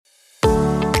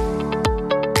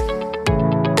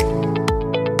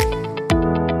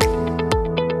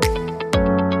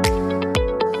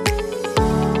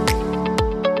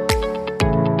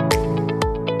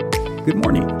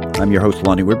I'm your host,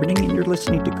 Lonnie Wibberding, and you're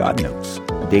listening to God Notes,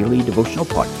 a daily devotional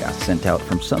podcast sent out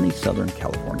from sunny Southern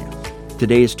California.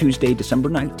 Today is Tuesday, December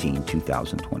 19,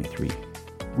 2023.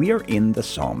 We are in the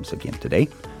Psalms again today.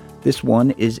 This one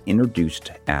is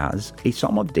introduced as a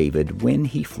Psalm of David when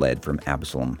he fled from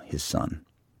Absalom, his son.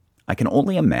 I can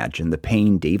only imagine the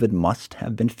pain David must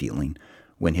have been feeling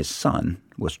when his son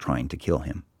was trying to kill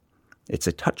him. It's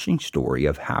a touching story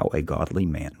of how a godly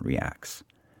man reacts.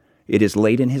 It is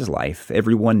late in his life.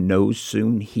 Everyone knows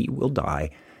soon he will die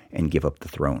and give up the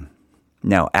throne.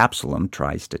 Now Absalom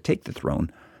tries to take the throne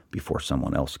before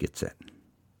someone else gets it.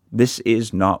 This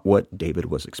is not what David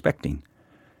was expecting.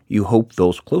 You hope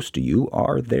those close to you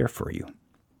are there for you.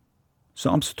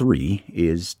 Psalms 3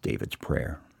 is David's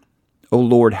prayer. O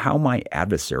Lord, how my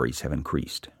adversaries have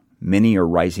increased. Many are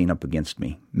rising up against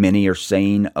me. Many are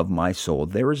saying of my soul,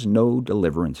 there is no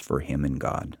deliverance for him in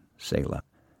God. Selah.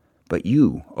 But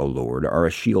you, O Lord, are a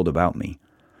shield about me,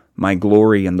 my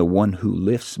glory and the one who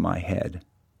lifts my head.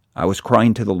 I was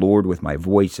crying to the Lord with my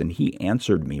voice, and he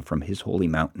answered me from his holy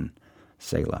mountain.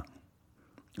 Selah.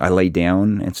 I lay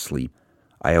down and sleep.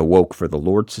 I awoke, for the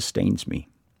Lord sustains me.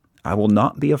 I will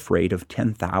not be afraid of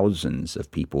 10,000s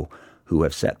of people who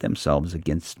have set themselves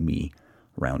against me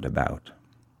round about.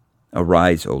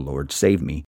 Arise, O Lord, save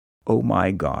me, O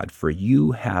my God, for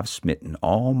you have smitten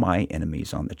all my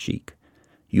enemies on the cheek.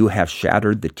 You have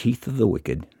shattered the teeth of the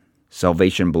wicked.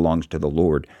 Salvation belongs to the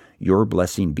Lord. Your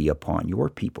blessing be upon your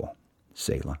people.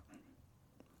 Selah.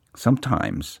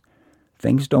 Sometimes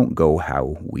things don't go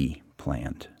how we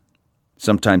planned.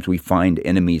 Sometimes we find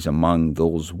enemies among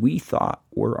those we thought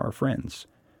were our friends.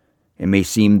 It may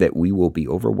seem that we will be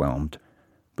overwhelmed,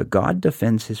 but God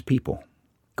defends his people.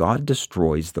 God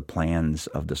destroys the plans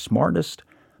of the smartest,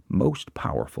 most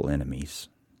powerful enemies.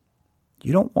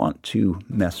 You don't want to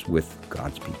mess with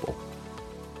God's people.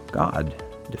 God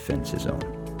defends his own.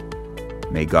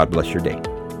 May God bless your day.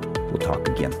 We'll talk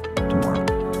again tomorrow.